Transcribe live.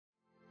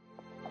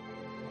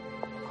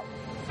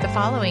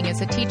following is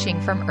a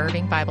teaching from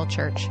Irving Bible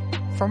Church.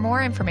 For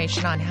more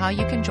information on how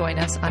you can join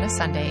us on a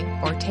Sunday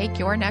or take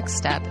your next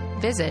step,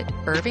 visit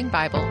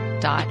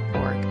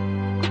irvingbible.org.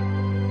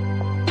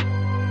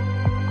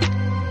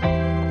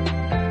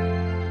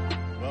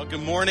 Well,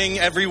 good morning,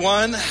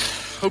 everyone.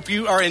 Hope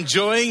you are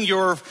enjoying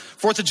your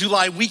 4th of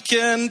July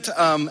weekend,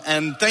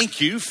 and thank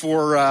you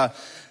for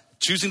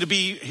choosing to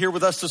be here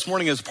with us this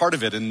morning as part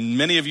of it. And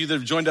many of you that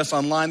have joined us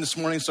online this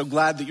morning, so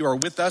glad that you are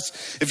with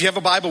us. If you have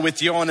a Bible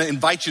with you, I want to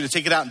invite you to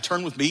take it out and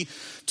turn with me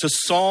to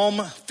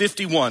Psalm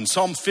 51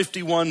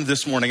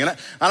 this morning. And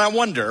I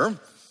wonder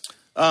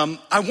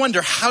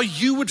how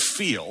you would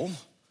feel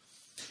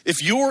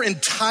if your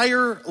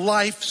entire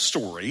life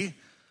story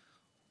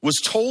was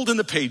told in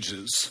the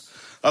pages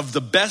of the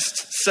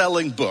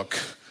best-selling book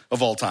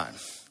of all time.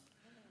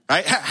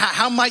 Right?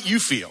 How might you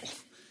feel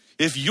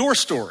if your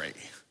story,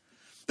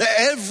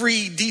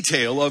 every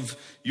detail of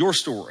your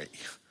story,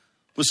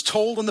 was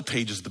told on the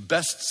pages of the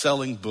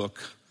best-selling book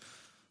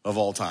of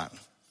all time?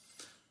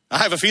 I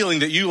have a feeling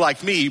that you,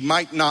 like me,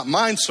 might not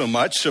mind so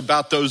much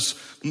about those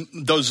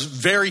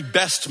very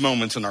best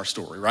moments in our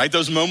story, right?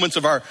 Those moments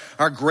of our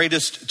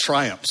greatest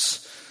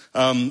triumphs,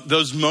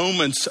 those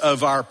moments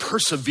of our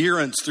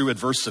perseverance through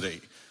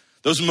adversity,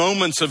 those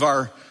moments of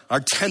our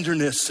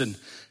tenderness and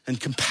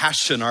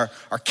compassion, our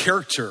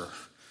character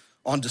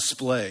on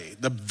display,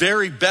 the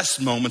very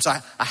best moments.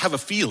 I have a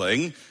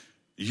feeling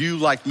you,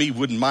 like me,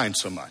 wouldn't mind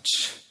so much.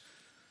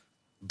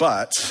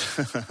 But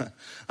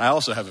I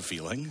also have a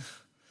feeling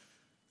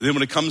that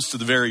when it comes to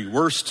the very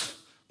worst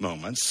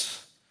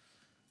moments,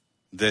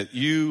 that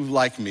you,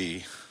 like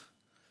me,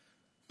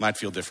 might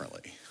feel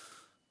differently.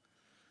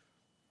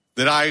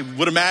 That I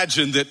would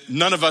imagine that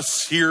none of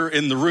us here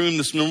in the room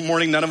this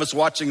morning, none of us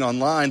watching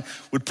online,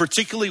 would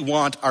particularly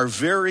want our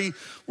very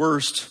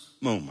worst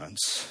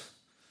moments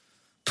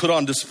put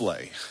on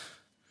display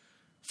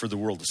for the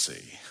world to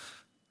see.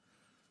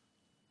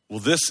 Well,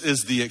 this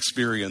is the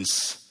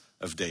experience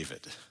of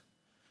David.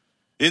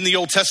 In the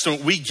Old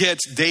Testament, we get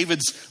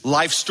David's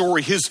life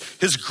story, his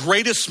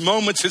greatest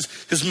moments,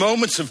 his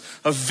moments of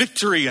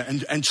victory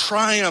and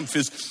triumph,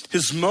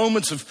 his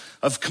moments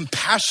of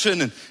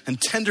compassion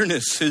and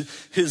tenderness,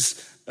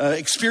 his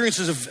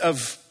experiences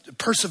of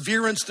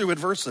perseverance through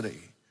adversity.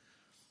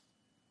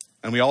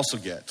 And we also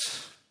get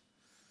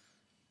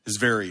his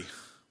very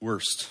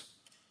worst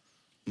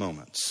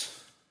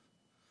moments.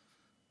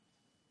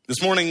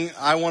 This morning,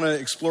 I want to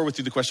explore with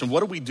you the question, what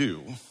do we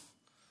do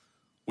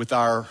with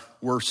our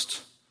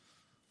worst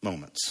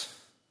moments?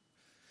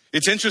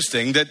 It's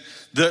interesting that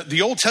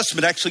the Old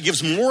Testament actually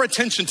gives more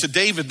attention to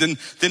David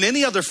than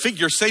any other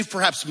figure, save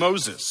perhaps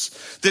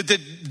Moses. That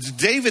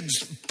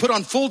David's put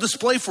on full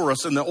display for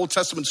us in the Old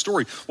Testament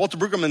story. Walter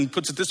Brueggemann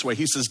puts it this way.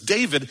 He says,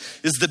 David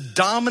is the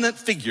dominant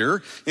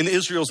figure in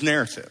Israel's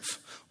narrative.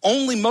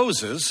 Only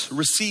Moses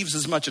receives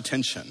as much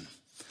attention.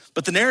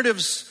 But the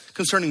narratives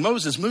concerning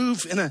Moses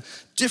move in a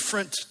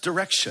different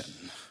direction.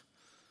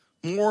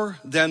 More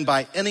than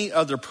by any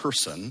other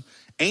person,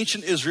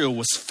 ancient Israel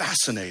was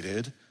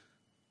fascinated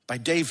by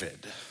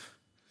David,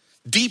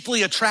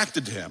 deeply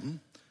attracted to him,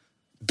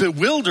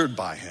 bewildered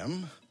by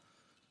him,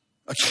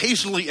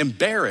 occasionally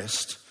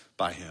embarrassed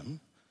by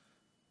him,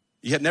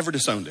 yet never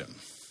disowned him.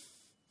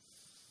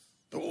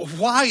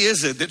 Why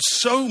is it that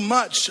so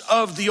much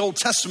of the Old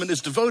Testament is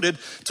devoted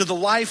to the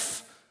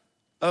life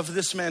of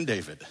this man,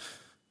 David?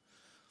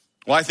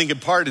 Well, I think in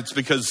part it's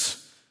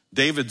because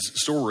David's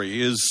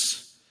story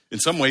is, in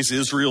some ways,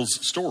 Israel's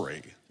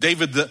story.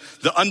 David,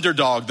 the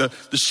underdog, the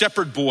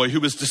shepherd boy who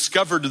was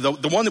discovered,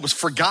 the one that was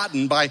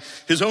forgotten by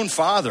his own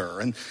father.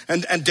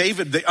 And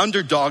David, the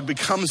underdog,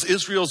 becomes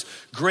Israel's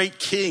great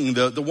king,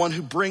 the one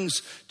who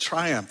brings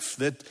triumph,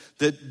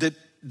 that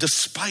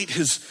despite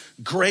his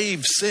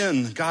grave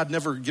sin, God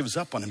never gives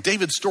up on him.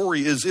 David's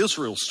story is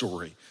Israel's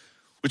story,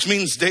 which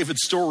means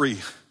David's story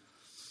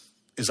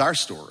is our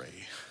story.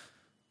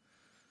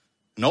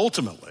 And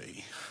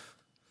ultimately,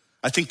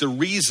 I think the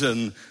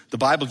reason the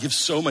Bible gives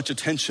so much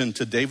attention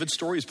to David's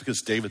story is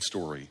because David's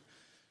story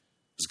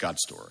is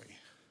God's story.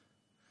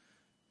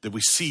 That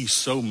we see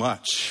so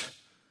much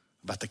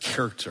about the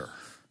character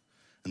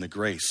and the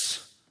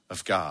grace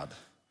of God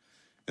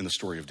in the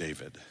story of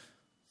David.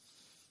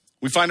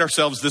 We find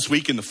ourselves this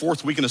week in the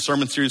 4th week in a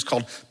sermon series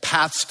called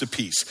Paths to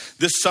Peace.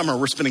 This summer,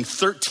 we're spending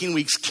 13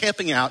 weeks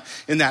camping out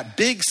in that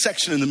big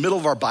section in the middle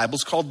of our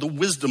Bibles called the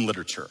wisdom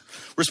literature.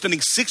 We're spending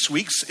 6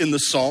 weeks in the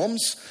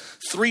Psalms,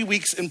 3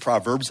 weeks in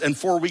Proverbs, and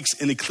 4 weeks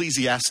in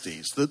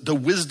Ecclesiastes, the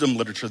wisdom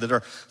literature that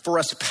are, for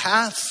us,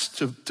 paths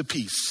to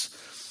peace.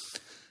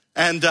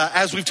 And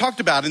as we've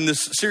talked about in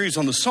this series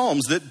on the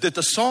Psalms, that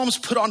the Psalms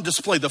put on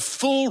display the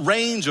full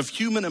range of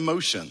human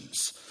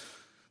emotions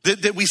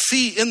that we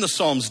see in the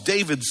Psalms,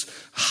 David's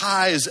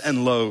highs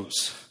and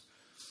lows.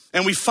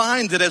 And we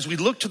find that as we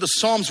look to the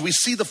Psalms, we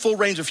see the full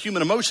range of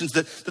human emotions,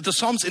 that the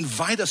Psalms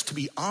invite us to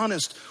be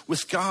honest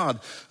with God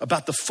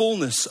about the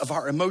fullness of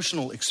our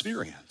emotional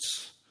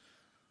experience.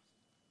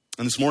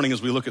 And this morning, as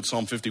we look at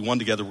Psalm 51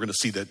 together, we're going to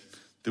see that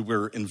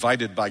we're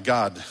invited by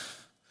God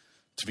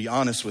to be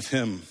honest with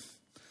him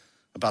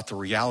about the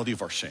reality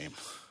of our shame,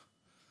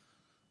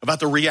 about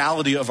the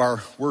reality of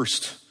our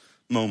worst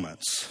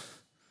moments.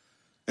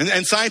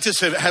 And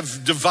scientists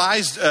have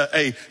devised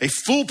a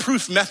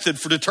foolproof method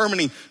for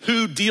determining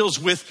who deals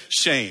with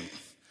shame.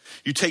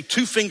 You take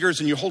two fingers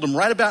and you hold them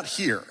right about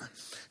here.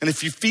 And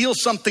if you feel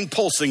something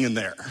pulsing in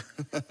there,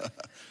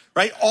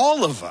 right?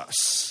 All of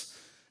us,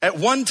 at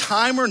one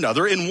time or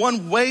another, in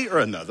one way or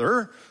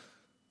another,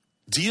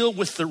 deal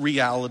with the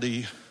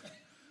reality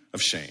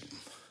of shame.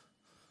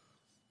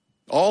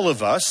 All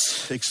of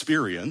us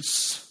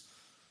experience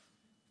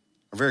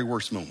our very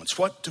worst moments.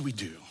 What do we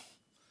do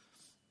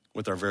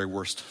with our very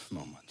worst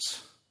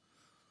moments?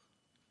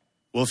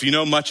 Well, if you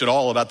know much at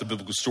all about the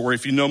biblical story,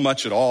 if you know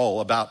much at all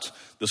about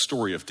the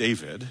story of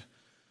David,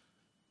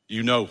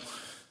 you know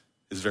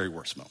his very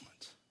worst moment.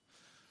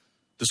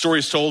 The story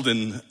is told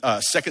in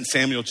 2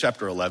 Samuel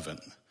chapter 11.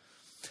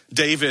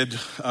 David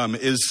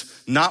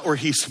is not where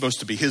he's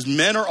supposed to be. His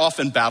men are off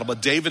in battle,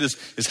 but David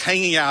is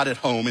hanging out at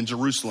home in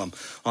Jerusalem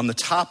on the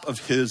top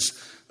of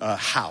his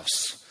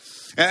house.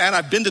 And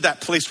I've been to that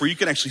place where you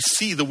can actually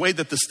see the way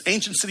that this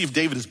ancient city of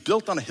David is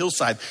built on a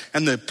hillside,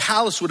 and the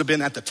palace would have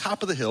been at the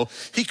top of the hill.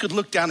 He could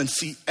look down and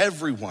see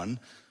everyone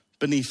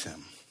beneath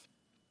him.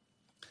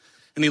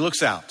 And he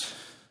looks out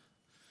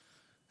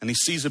and he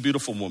sees a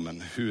beautiful woman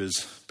who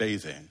is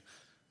bathing,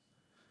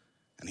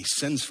 and he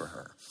sends for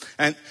her.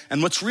 And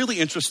what's really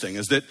interesting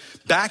is that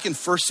back in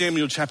 1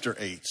 Samuel chapter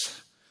 8,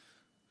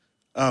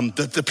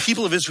 the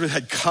people of Israel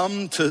had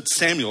come to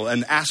Samuel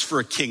and asked for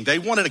a king. They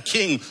wanted a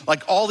king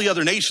like all the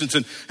other nations.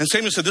 And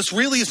Samuel said, this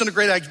really isn't a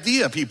great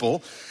idea,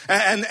 people.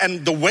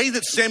 And the way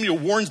that Samuel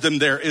warns them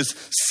there is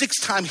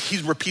 6 times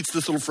he repeats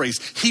this little phrase: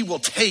 he will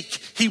take,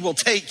 he will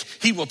take,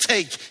 he will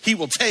take, he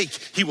will take,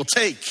 he will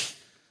take.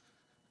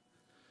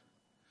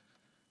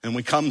 And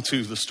we come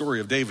to the story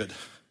of David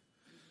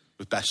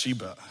with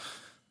Bathsheba.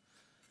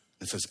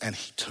 It says, and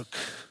he took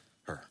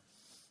her.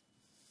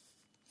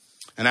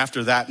 And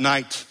after that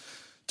night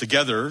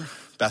together,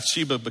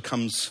 Bathsheba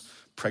becomes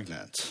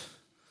pregnant.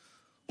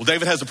 Well,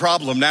 David has a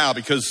problem now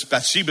because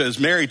Bathsheba is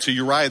married to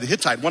Uriah the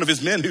Hittite, one of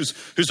his men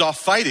who's off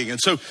fighting. And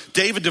so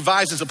David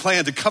devises a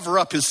plan to cover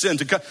up his sin,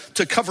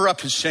 to cover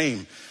up his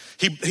shame.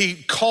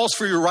 He calls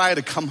for Uriah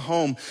to come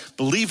home,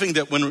 believing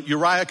that when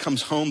Uriah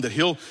comes home, that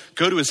he'll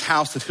go to his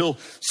house, that he'll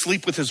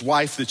sleep with his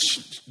wife,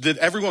 that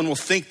everyone will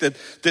think that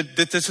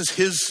this is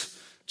his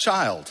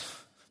child.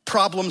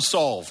 Problem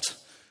solved.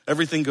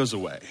 Everything goes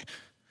away.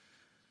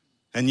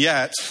 And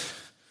yet,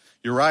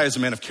 Uriah is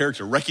a man of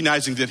character,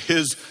 recognizing that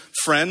his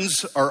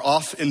friends are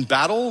off in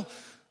battle,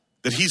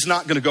 that he's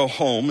not going to go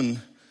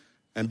home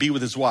and be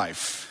with his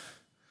wife.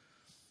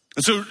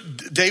 And so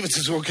David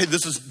says, okay,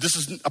 this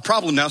is a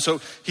problem now.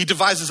 So he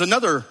devises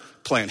another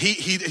plan.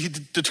 He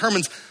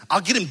determines,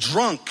 I'll get him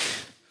drunk.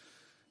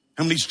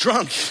 And when he's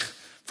drunk,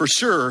 for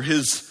sure,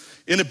 his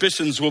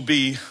inhibitions will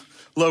be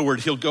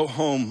lowered. He'll go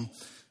home.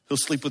 He'll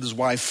sleep with his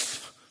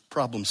wife.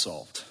 Problem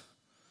solved.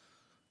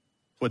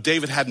 What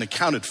David hadn't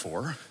accounted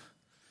for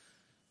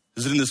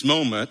is that in this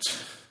moment,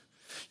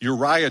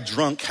 Uriah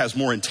drunk has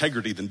more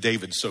integrity than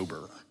David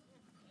sober.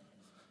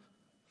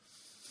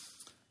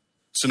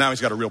 So now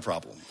he's got a real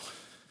problem.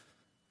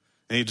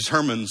 And he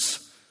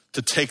determines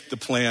to take the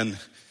plan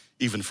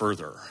even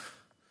further.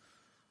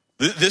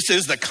 This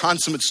is the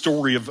consummate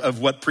story of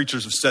what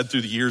preachers have said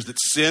through the years, that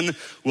sin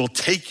will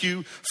take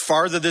you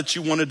farther than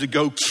you wanted to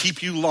go,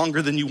 keep you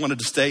longer than you wanted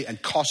to stay,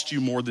 and cost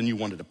you more than you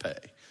wanted to pay.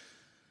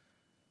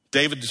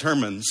 David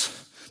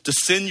determines to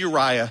send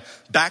Uriah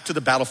back to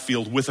the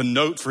battlefield with a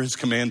note for his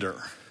commander,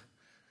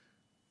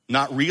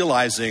 not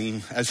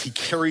realizing as he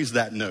carries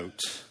that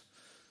note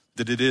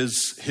that it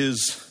is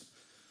his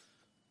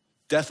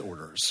death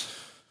orders.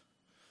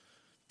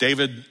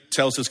 David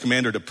tells his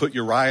commander to put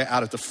Uriah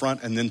out at the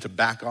front and then to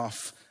back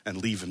off and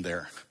leave him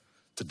there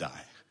to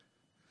die.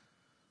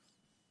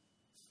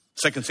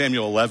 2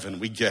 Samuel 11,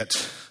 we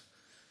get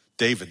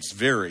David's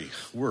very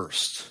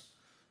worst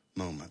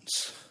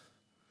moments.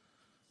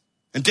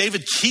 And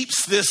David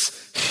keeps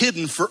this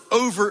hidden for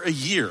over a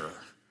year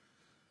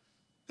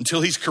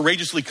until he's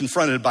courageously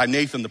confronted by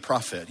Nathan the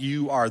prophet.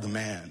 You are the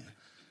man.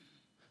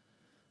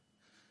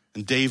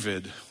 And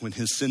David, when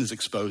his sin is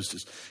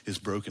exposed, is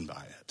broken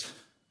by it.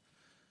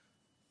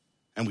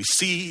 And we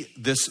see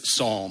this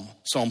psalm,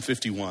 Psalm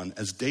 51,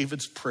 as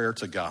David's prayer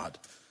to God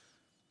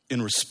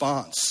in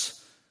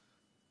response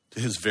to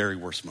his very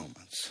worst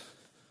moments.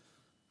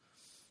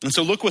 And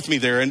so look with me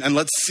there and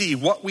let's see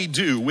what we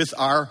do with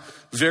our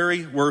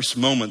very worst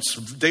moments.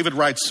 David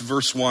writes,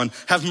 verse 1,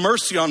 have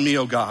mercy on me,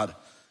 O God,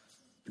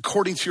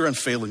 according to your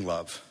unfailing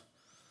love.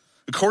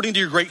 According to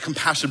your great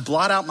compassion,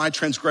 blot out my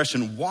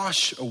transgression,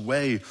 wash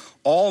away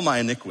all my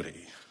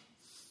iniquity,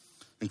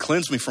 and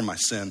cleanse me from my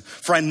sin.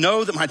 For I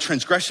know that my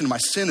transgression and my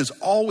sin is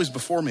always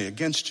before me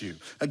against you.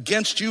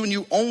 Against you and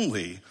you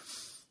only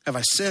have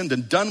I sinned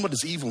and done what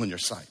is evil in your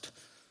sight,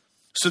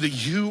 so that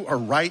you are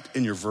right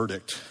in your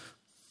verdict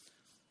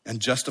and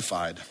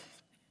justified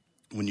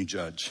when you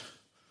judge.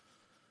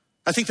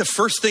 I think the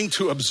first thing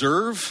to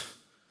observe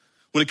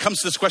when it comes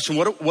to this question,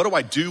 what do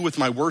I do with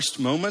my worst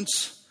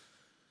moments,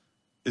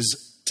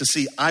 is to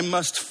see I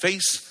must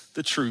face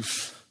the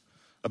truth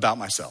about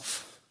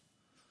myself.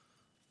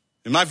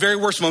 In my very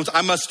worst moments,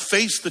 I must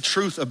face the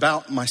truth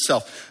about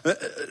myself.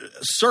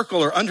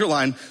 Circle or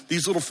underline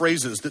these little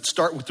phrases that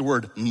start with the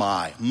word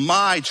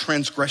my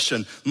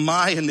transgression,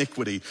 my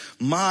iniquity,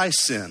 my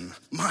sin,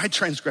 my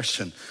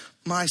transgression,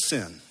 my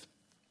sin.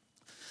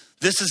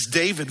 This is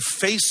David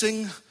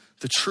facing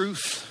the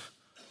truth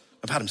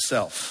about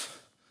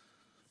himself,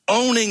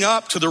 owning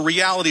up to the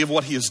reality of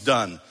what he has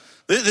done.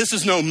 This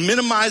is no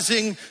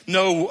minimizing,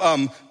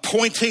 no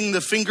pointing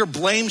the finger,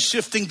 blame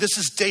shifting. This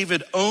is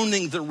David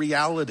owning the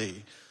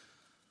reality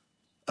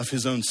of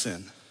his own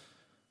sin,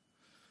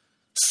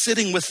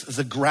 sitting with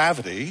the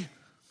gravity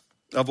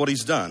of what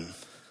he's done.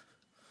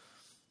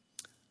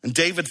 And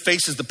David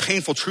faces the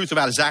painful truth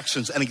about his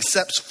actions and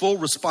accepts full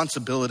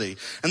responsibility.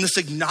 And this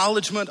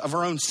acknowledgement of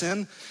our own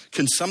sin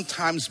can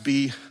sometimes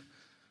be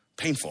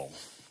painful.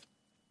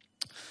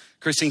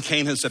 Christine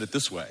Caine has said it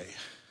this way.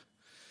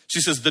 She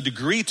says, the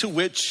degree to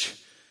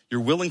which you're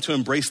willing to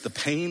embrace the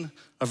pain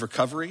of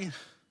recovery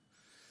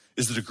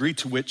is the degree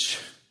to which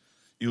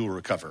you will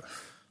recover.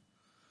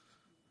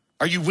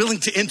 Are you willing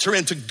to enter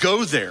in, to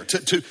go there,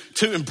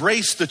 to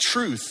embrace the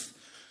truth,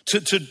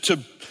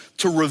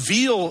 to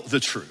reveal the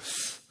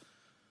truth?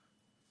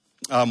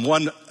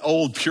 One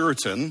old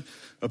Puritan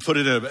put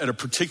it in a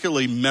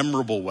particularly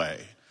memorable way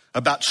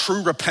about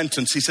true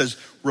repentance. He says,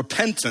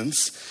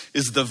 repentance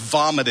is the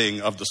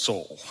vomiting of the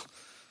soul.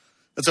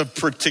 That's a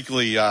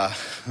particularly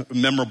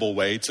memorable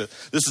way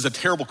this is a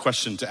terrible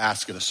question to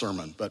ask in a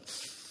sermon, but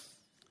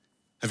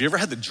have you ever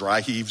had the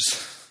dry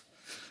heaves?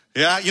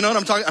 Yeah, you know what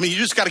I'm talking about? I mean, you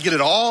just got to get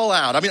it all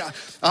out. I mean,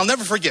 I'll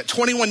never forget,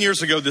 21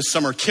 years ago this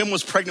summer, Kim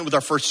was pregnant with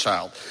our first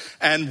child,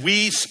 and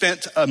we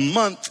spent a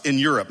month in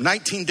Europe,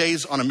 19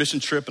 days on a mission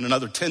trip and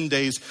another 10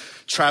 days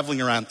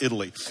traveling around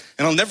Italy.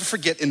 And I'll never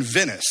forget in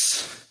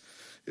Venice,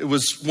 it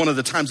was one of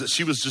the times that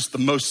she was just the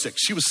most sick.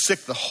 She was sick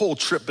the whole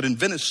trip, but in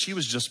Venice, she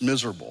was just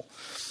miserable.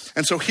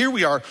 And so here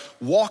we are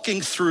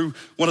walking through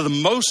one of the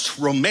most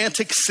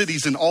romantic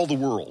cities in all the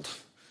world.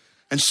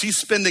 And she's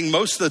spending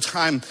most of the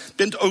time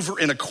bent over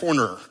in a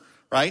corner,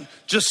 right?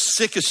 Just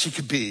sick as she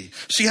could be.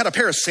 She had a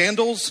pair of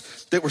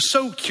sandals that were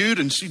so cute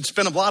and she'd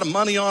spent a lot of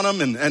money on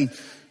them and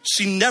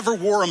she never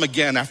wore them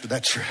again after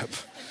that trip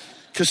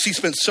because she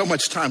spent so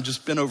much time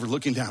just bent over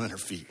looking down at her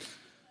feet.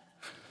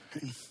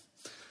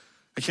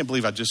 I can't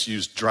believe I just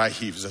used dry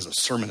heaves as a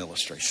sermon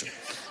illustration.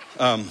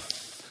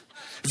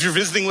 If you're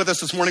visiting with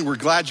us this morning, we're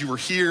glad you were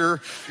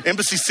here.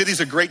 Embassy City's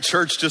a great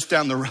church just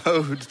down the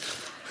road.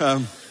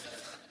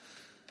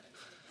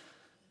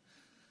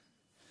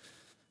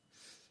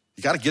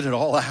 You got to get it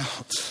all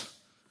out.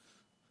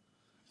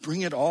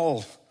 Bring it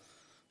all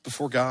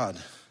before God.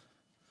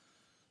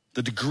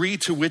 The degree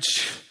to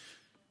which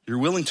you're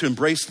willing to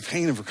embrace the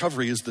pain of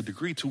recovery is the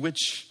degree to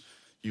which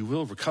you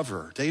will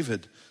recover.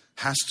 David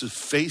has to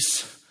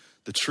face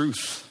the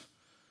truth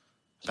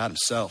about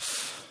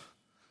himself.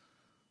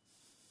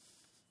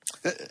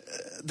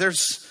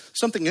 There's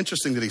something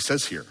interesting that he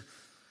says here.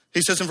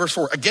 He says in verse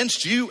 4,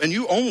 against you and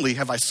you only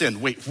have I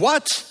sinned. Wait,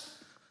 what?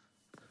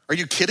 Are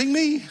you kidding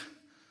me?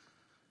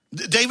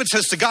 David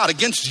says to God,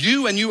 against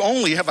you and you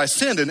only have I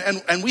sinned.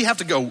 And we have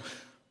to go,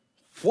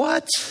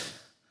 what?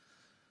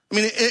 I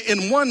mean,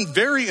 in one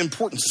very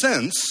important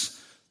sense,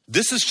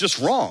 this is just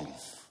wrong,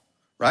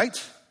 right?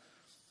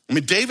 I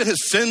mean, David has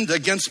sinned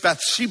against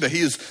Bathsheba. He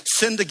has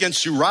sinned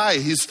against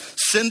Uriah. He's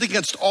sinned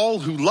against all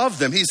who love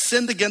them. He's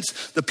sinned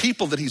against the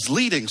people that he's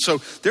leading. So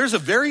there's a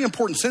very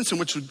important sense in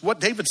which what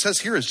David says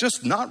here is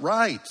just not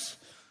right.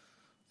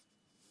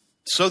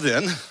 So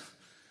then,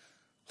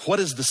 what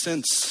is the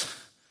sense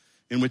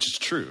in which it's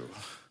true?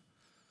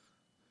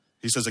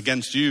 He says,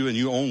 against you and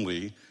you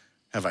only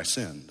have I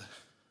sinned.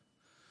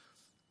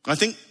 I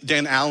think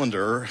Dan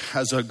Allender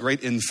has a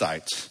great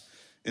insight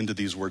into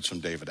these words from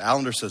David.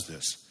 Allender says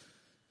this.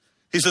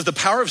 He says, the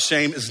power of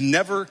shame is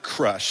never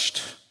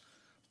crushed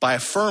by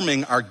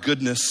affirming our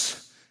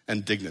goodness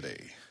and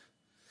dignity.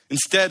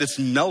 Instead, it's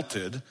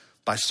melted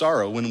by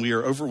sorrow when we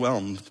are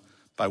overwhelmed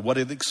by what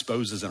it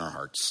exposes in our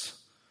hearts.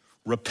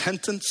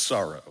 Repentant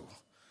sorrow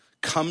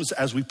comes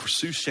as we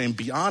pursue shame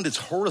beyond its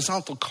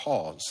horizontal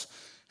cause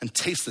and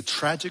taste the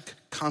tragic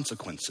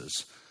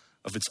consequences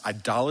of its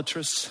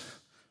idolatrous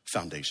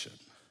foundation.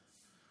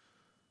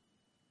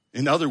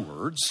 In other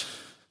words,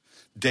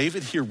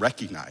 David here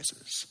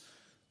recognizes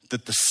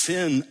that the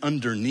sin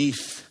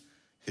underneath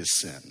his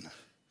sin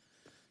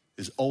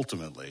is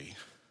ultimately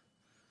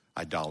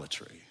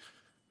idolatry.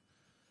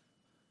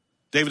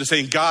 David is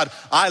saying, God,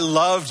 I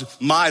loved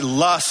my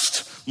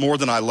lust more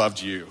than I loved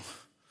you.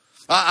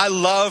 I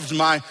loved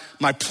my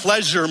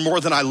pleasure more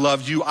than I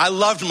loved you. I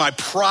loved my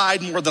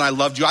pride more than I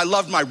loved you. I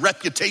loved my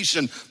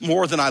reputation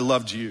more than I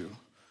loved you.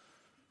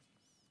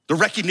 The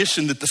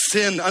recognition that the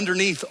sin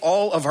underneath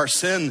all of our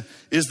sin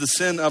is the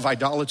sin of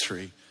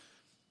idolatry.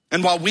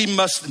 And while we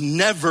must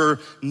never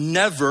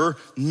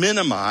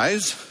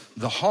minimize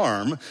the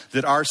harm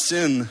that our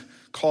sin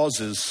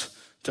causes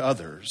to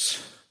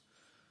others,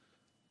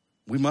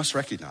 we must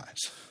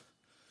recognize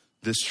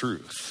this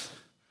truth,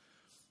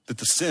 that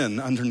the sin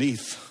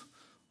underneath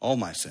all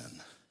my sin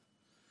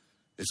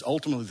is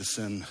ultimately the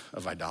sin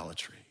of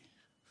idolatry.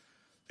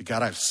 That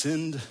God, I've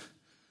sinned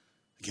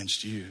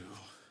against you.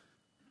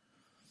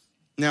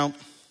 Now,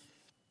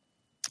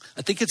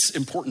 I think it's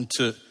important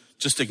to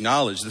just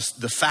acknowledge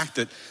the fact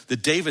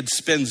that David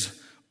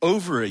spends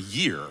over a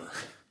year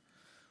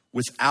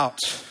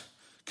without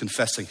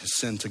confessing his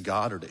sin to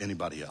God or to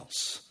anybody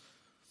else.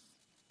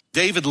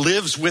 David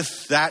lives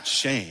with that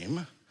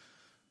shame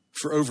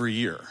for over a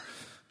year.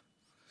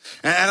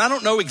 And I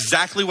don't know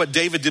exactly what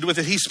David did with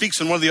it. He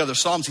speaks in one of the other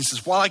Psalms. He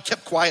says, while I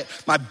kept quiet,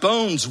 my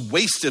bones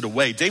wasted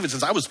away. David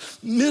says, I was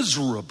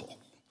miserable.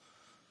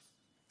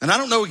 And I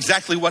don't know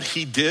exactly what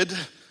he did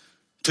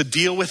to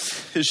deal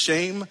with his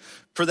shame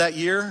for that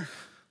year,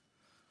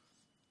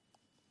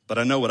 but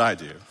I know what I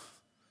do.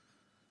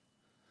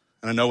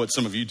 And I know what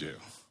some of you do.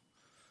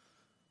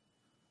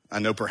 I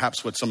know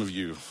perhaps what some of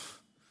you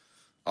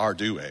are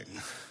doing.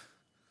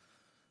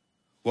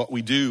 What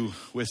we do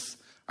with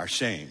our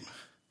shame.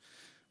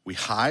 We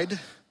hide,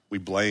 we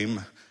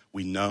blame,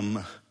 we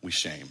numb, we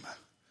shame.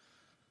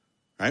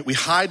 Right? We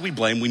hide, we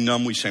blame, we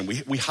numb, we shame.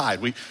 We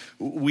hide.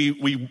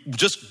 We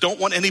just don't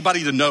want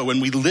anybody to know, and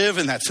we live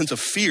in that sense of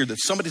fear that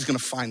somebody's gonna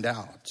find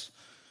out.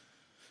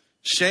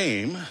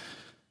 Shame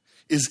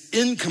is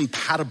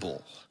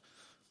incompatible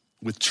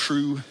with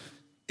true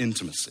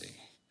intimacy.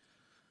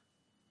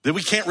 That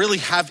we can't really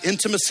have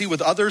intimacy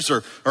with others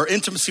or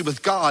intimacy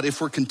with God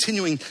if we're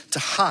continuing to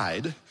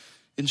hide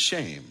in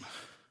shame.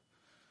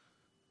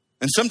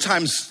 And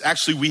sometimes,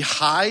 actually, we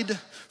hide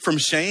from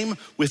shame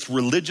with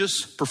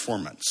religious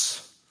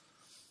performance.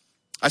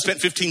 I spent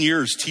 15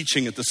 years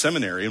teaching at the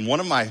seminary, and one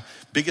of my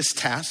biggest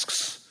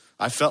tasks,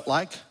 I felt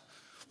like,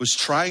 was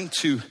trying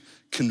to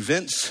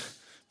convince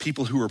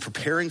people who are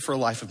preparing for a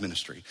life of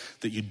ministry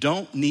that you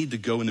don't need to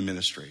go into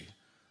ministry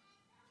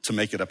to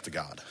make it up to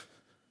God.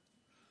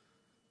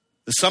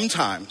 That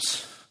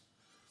sometimes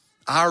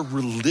our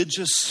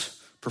religious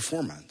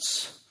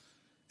performance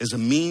is a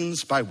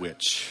means by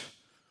which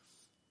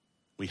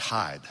we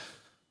hide.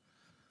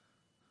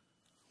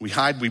 We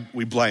hide,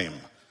 we blame.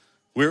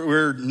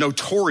 We're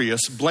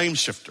notorious blame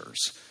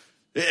shifters.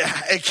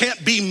 It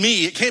can't be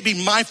me. It can't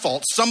be my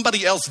fault.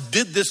 Somebody else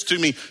did this to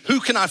me. Who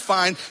can I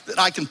find that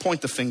I can point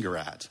the finger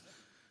at?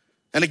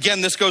 And again,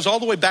 this goes all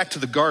the way back to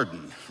the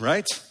garden,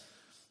 right?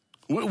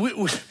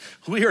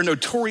 We are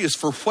notorious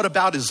for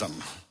whataboutism,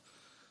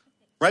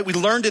 right? We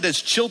learned it as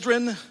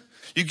children.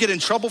 You get in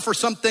trouble for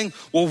something.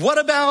 Well, what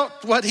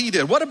about what he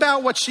did? What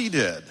about what she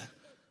did?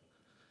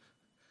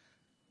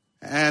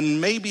 And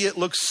maybe it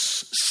looks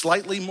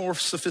slightly more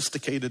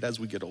sophisticated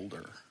as we get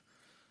older.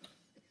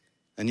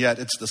 And yet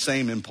it's the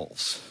same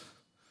impulse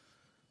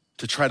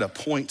to try to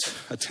point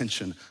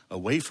attention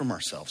away from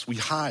ourselves. We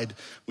hide,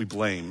 we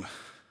blame,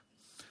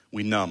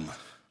 we numb.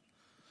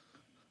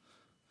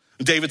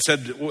 David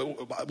said,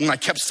 when I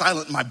kept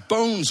silent, my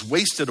bones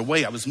wasted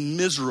away. I was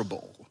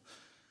miserable.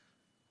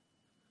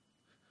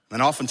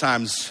 And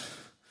oftentimes,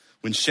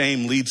 when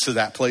shame leads to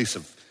that place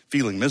of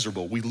feeling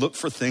miserable, we look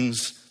for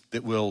things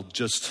that will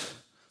just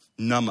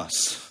numb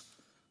us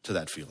to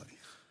that feeling.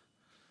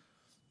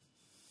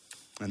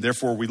 And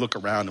therefore, we look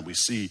around and we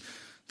see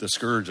the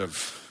scourge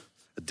of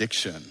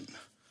addiction,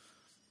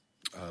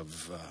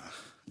 of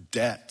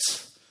debt,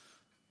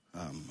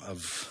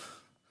 of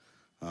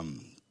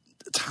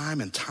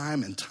time and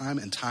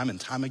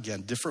time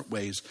again, different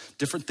ways,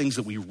 different things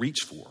that we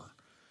reach for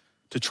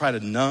to try to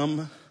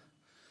numb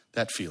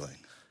that feeling.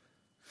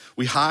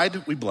 We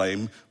hide, we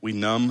blame, we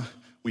numb,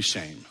 we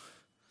shame.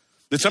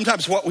 That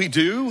sometimes what we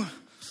do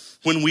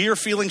when we are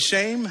feeling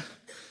shame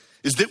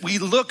is that we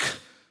look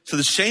to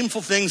the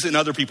shameful things in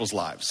other people's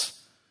lives.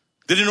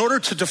 That in order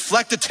to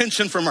deflect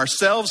attention from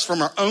ourselves,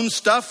 from our own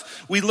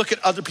stuff, we look at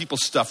other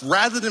people's stuff.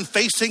 Rather than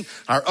facing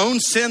our own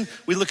sin,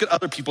 we look at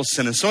other people's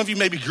sin. And some of you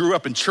maybe grew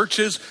up in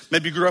churches,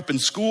 maybe grew up in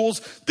schools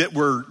that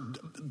were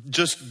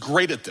just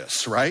great at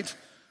this, right?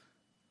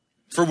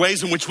 For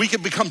ways in which we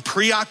can become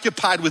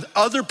preoccupied with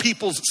other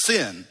people's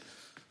sin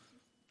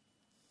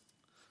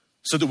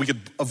so that we could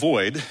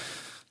avoid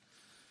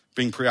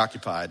being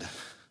preoccupied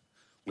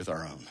with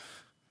our own.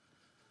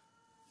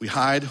 We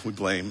hide, we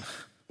blame,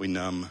 we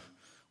numb,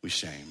 we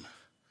shame.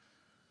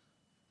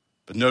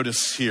 But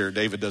notice here,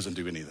 David doesn't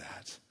do any of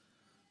that.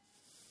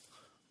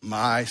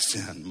 My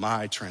sin,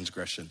 my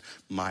transgression,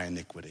 my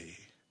iniquity.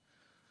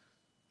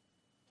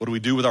 What do we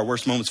do with our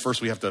worst moments? First,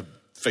 we have to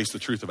face the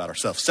truth about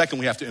ourselves. Second,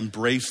 we have to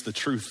embrace the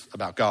truth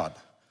about God.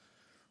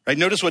 Right?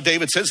 Notice what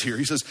David says here.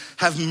 He says,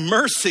 have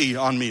mercy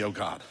on me, O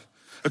God,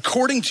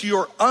 according to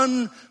your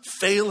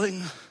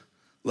unfailing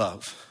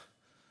love.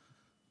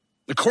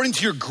 According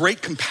to your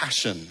great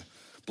compassion,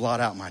 blot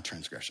out my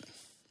transgression.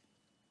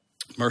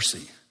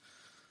 Mercy,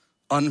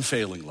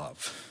 unfailing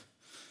love,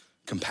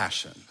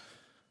 compassion.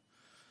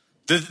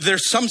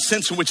 There's some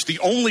sense in which the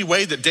only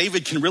way that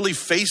David can really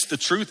face the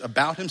truth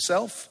about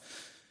himself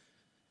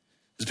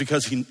is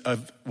because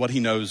of what he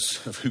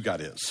knows of who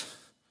God is.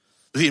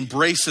 That he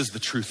embraces the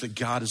truth that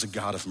God is a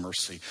God of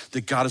mercy,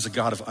 that God is a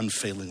God of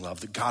unfailing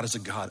love, that God is a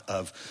God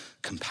of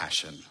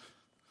compassion.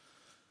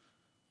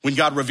 When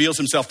God reveals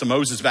himself to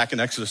Moses back in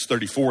Exodus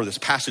 34, this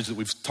passage that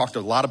we've talked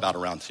a lot about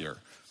around here,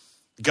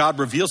 God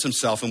reveals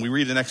himself, and we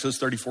read in Exodus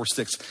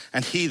 34:6,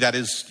 and he, that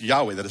is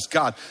Yahweh, that is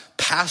God,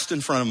 passed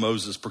in front of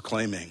Moses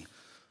proclaiming,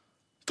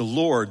 the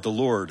Lord,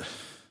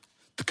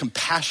 the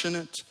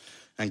compassionate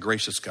and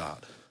gracious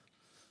God,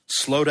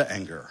 slow to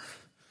anger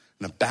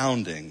and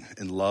abounding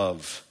in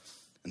love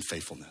and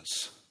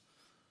faithfulness.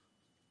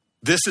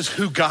 This is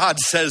who God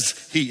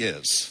says he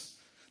is.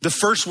 The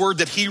first word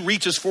that he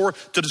reaches for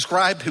to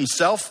describe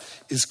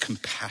himself is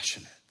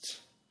compassionate,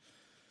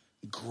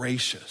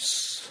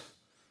 gracious,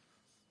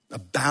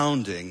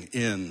 abounding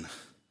in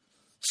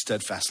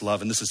steadfast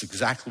love. And this is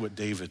exactly what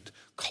David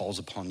calls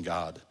upon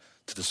God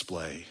to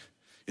display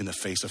in the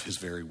face of his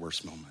very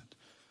worst moment.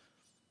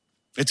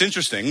 It's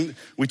interesting.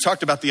 We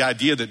talked about the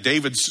idea that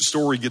David's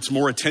story gets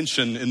more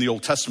attention in the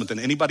Old Testament than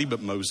anybody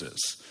but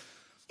Moses.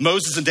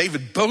 Moses and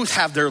David both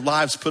have their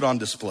lives put on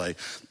display.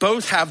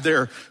 Both have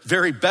their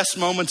very best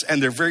moments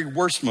and their very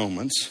worst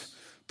moments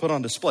put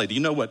on display. Do you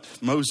know what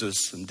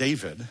Moses and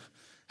David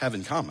have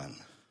in common?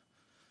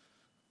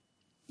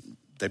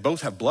 They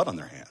both have blood on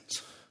their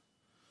hands.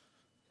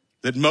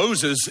 That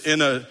Moses,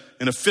 in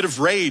a fit of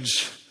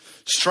rage,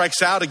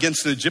 strikes out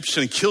against an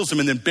Egyptian and kills him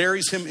and then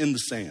buries him in the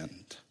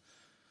sand.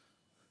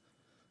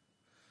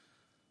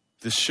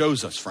 This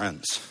shows us,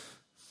 friends,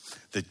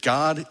 that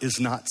God is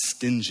not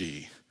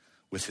stingy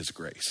with his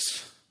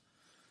grace.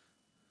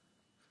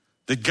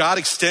 That God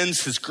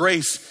extends his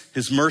grace,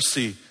 his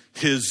mercy,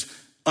 his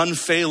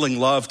unfailing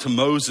love to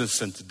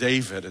Moses and to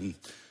David. And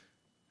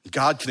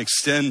God can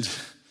extend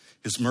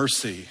his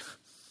mercy,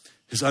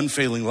 his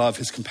unfailing love,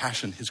 his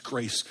compassion, his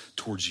grace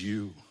towards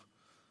you.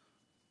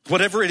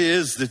 Whatever it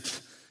is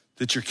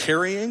that you're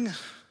carrying,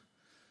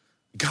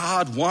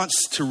 God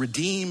wants to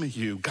redeem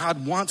you.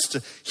 God wants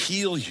to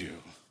heal you.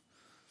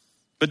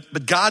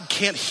 But God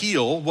can't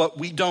heal what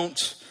we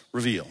don't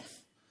reveal.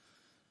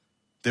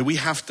 That we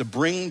have to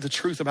bring the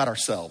truth about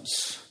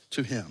ourselves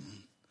to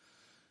him.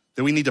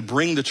 That we need to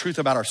bring the truth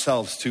about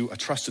ourselves to a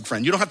trusted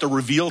friend. You don't have to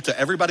reveal to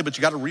everybody, but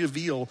you got to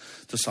reveal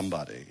to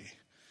somebody.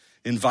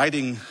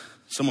 Inviting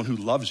someone who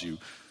loves you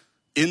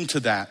into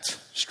that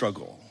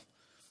struggle,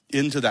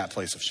 into that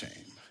place of shame.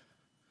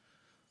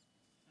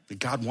 That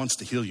God wants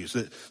to heal you.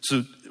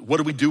 So what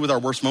do we do with our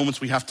worst moments?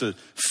 We have to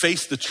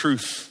face the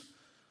truth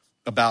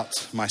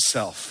about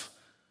myself.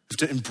 We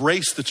have to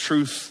embrace the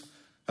truth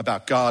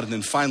about God. And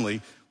then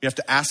finally, we have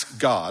to ask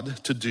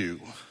God to do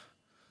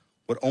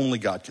what only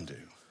God can do.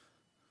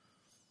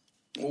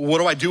 What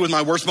do I do with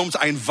my worst moments?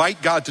 I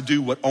invite God to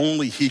do what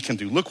only he can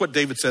do. Look what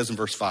David says in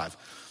verse 5.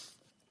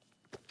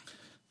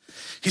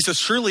 He says,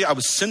 surely I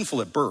was sinful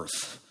at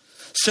birth,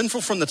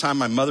 sinful from the time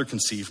my mother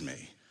conceived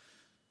me.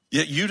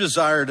 Yet you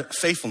desired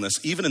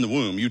faithfulness even in the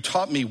womb. You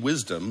taught me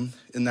wisdom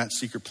in that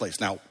secret place.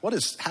 Now, what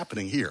is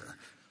happening here?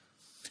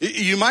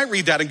 You might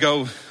read that and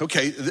go,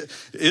 okay,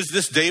 is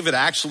this David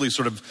actually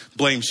sort of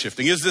blame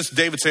shifting? Is this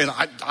David saying,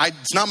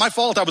 it's not my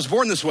fault, I was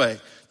born this way?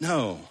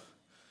 No.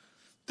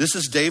 This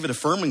is David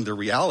affirming the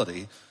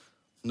reality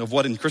of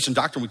what in Christian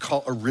doctrine we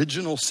call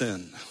original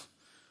sin,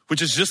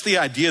 which is just the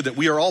idea that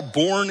we are all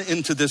born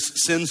into this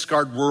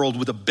sin-scarred world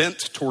with a bent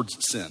towards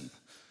sin,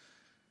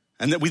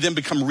 and that we then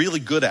become really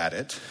good at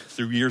it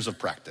through years of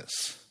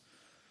practice.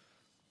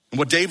 And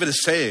what David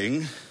is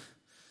saying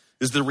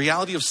is the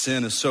reality of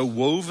sin is so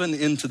woven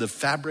into the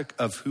fabric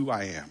of who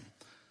I am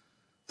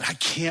that I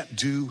can't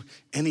do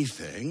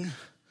anything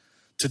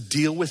to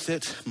deal with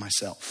it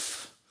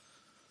myself.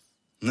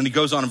 And then he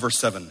goes on in verse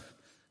 7,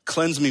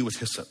 cleanse me with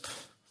hyssop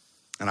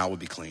and I will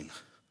be clean.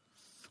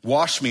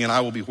 Wash me and I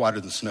will be whiter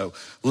than snow.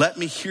 Let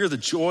me hear the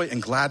joy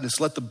and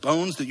gladness. Let the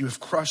bones that you have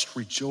crushed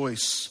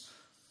rejoice.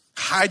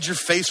 Hide your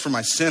face from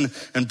my sin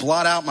and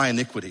blot out my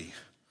iniquity.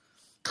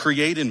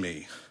 Create in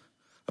me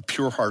a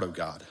pure heart, O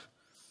God.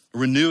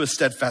 Renew a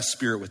steadfast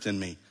spirit within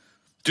me.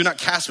 Do not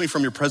cast me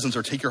from your presence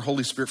or take your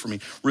Holy Spirit from me.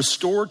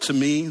 Restore to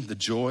me the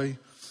joy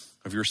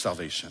of your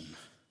salvation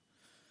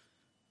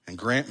and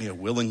grant me a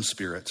willing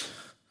spirit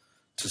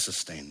to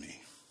sustain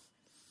me.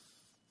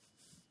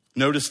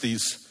 Notice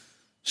these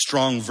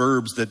strong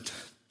verbs that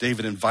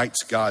David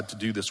invites God to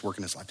do this work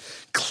in his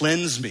life.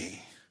 Cleanse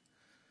me,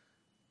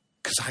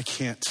 because I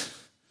can't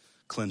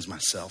cleanse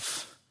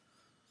myself.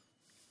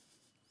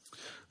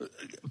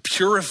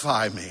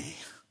 Purify me.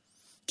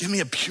 Give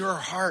me a pure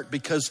heart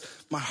because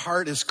my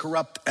heart is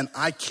corrupt and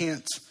I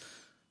can't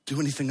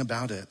do anything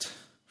about it.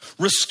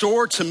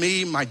 Restore to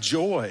me my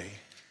joy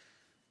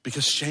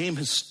because shame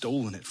has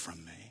stolen it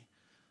from me.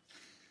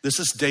 This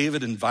is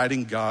David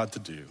inviting God to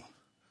do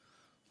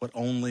what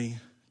only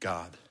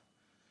God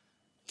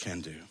can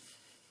do.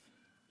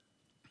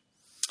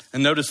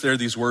 And notice there are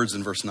these words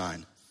in verse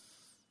 9.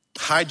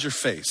 Hide your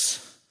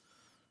face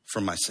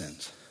from my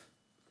sins.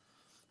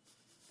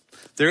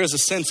 There is a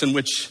sense in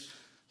which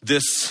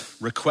this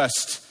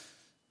request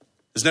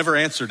is never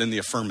answered in the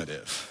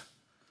affirmative,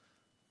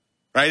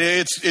 right?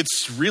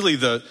 It's really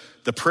the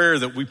prayer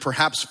that we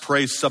perhaps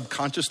pray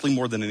subconsciously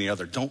more than any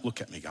other. Don't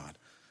look at me, God.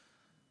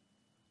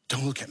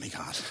 Don't look at me,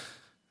 God.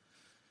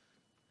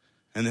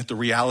 And that the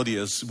reality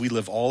is we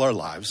live all our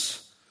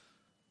lives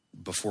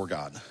before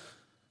God,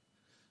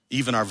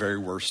 even our very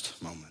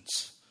worst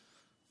moments.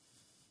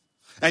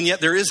 And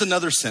yet there is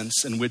another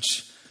sense in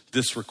which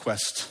this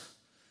request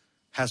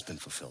has been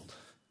fulfilled.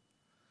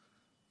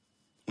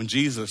 When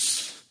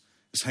Jesus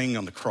is hanging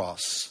on the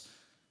cross,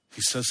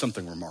 he says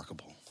something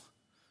remarkable.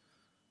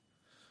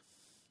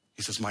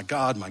 He says, my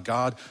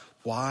God,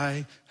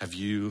 why have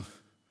you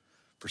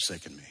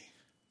forsaken me?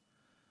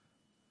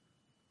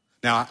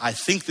 Now, I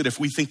think that if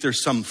we think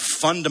there's some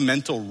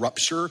fundamental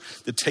rupture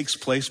that takes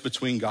place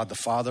between God the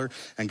Father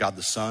and God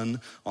the Son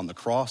on the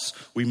cross,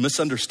 we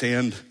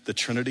misunderstand the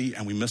Trinity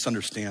and we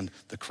misunderstand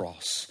the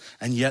cross.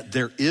 And yet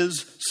there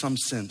is some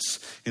sense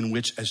in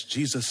which as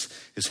Jesus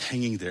is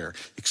hanging there,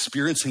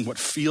 experiencing what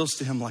feels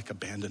to him like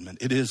abandonment,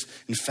 it is,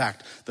 in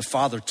fact, the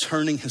Father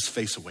turning his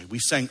face away. We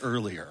sang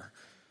earlier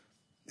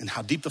in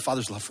how deep the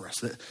Father's love for us,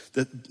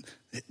 that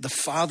the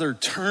Father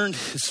turned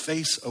his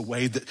face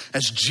away, that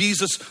as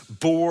Jesus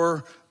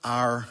bore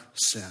our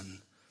sin,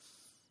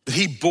 that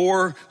he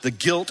bore the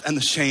guilt and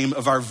the shame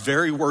of our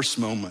very worst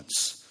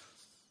moments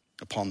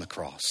upon the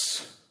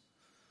cross.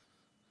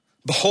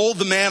 Behold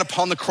the man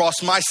upon the cross,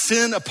 my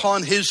sin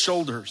upon his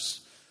shoulders.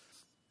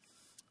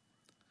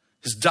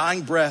 His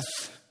dying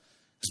breath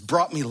has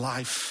brought me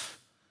life.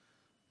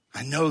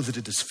 I know that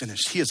it is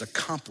finished. He has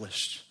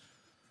accomplished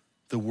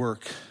the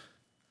work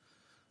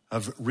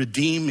of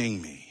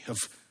redeeming me, of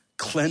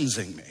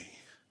cleansing me.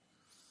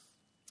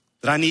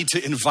 That I need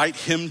to invite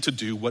him to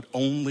do what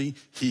only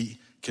he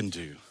can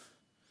do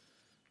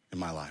in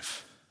my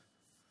life.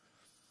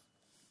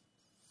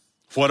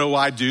 What do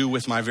I do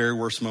with my very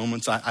worst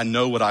moments? I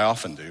know what I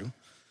often do.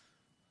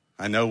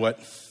 I know what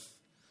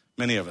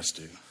many of us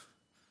do.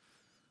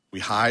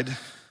 We hide,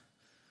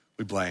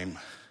 we blame,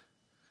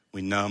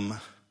 we numb,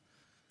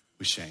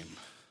 we shame.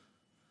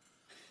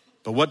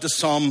 But what does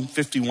Psalm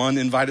 51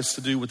 invite us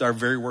to do with our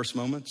very worst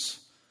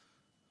moments?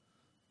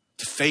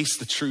 To face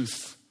the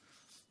truth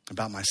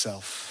about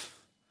myself.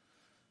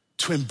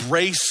 To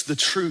embrace the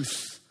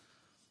truth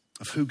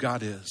of who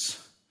God is.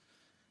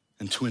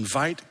 And to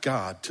invite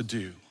God to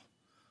do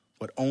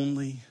what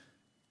only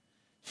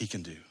he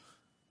can do.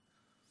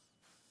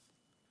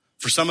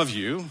 For some of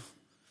you,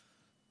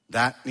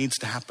 that needs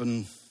to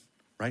happen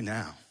right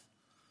now.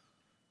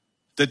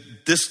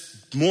 That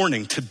this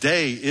morning,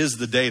 today is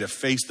the day to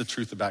face the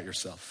truth about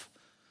yourself.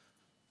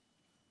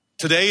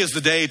 Today is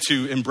the day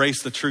to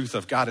embrace the truth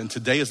of God, and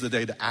today is the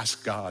day to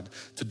ask God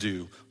to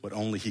do what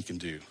only he can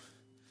do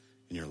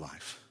in your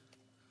life.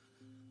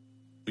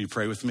 Will you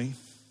pray with me?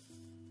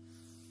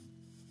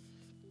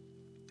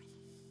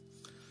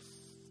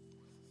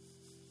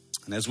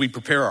 And as we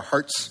prepare our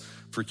hearts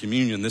for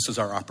communion, this is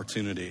our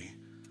opportunity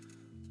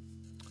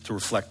to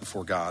reflect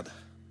before God.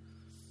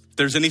 If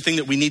there's anything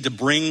that we need to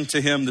bring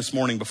to him this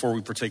morning before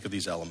we partake of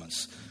these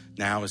elements,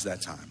 now is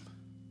that time.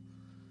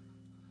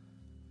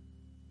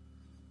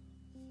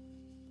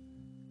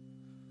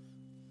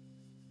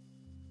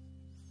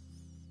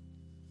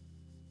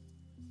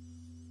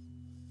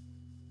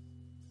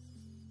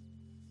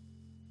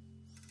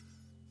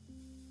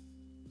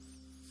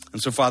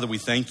 And so, Father, we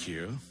thank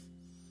you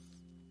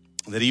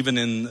that even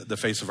in the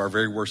face of our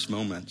very worst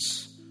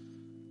moments,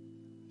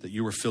 that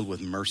you are filled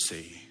with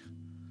mercy,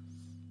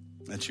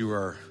 that you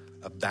are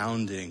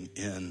abounding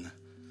in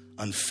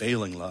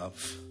unfailing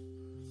love,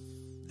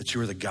 that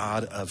you are the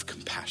God of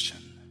compassion.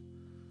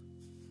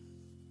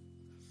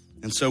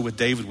 And so with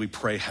David, we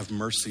pray, have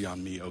mercy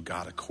on me, O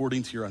God,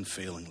 according to your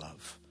unfailing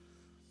love.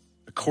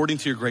 According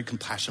to your great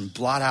compassion,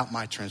 blot out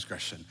my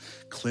transgression,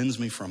 cleanse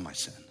me from my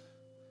sin.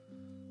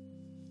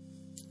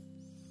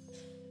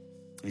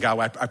 And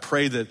God, I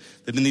pray that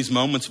in these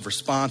moments of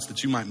response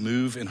that you might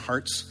move in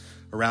hearts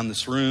around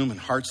this room and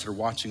hearts that are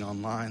watching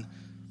online.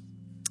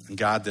 And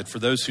God, that for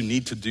those who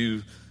need to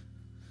do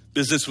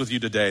business with you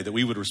today, that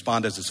we would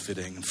respond as is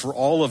fitting. And for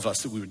all of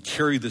us, that we would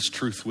carry this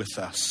truth with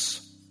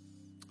us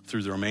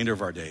through the remainder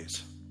of our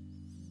days.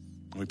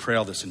 And we pray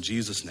all this in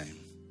Jesus' name.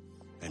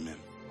 Amen.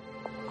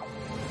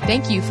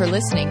 Thank you for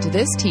listening to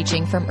this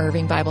teaching from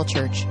Irving Bible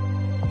Church.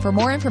 For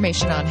more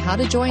information on how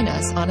to join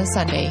us on a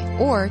Sunday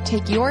or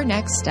take your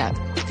next step,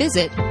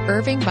 visit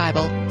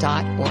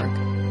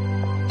irvingbible.org.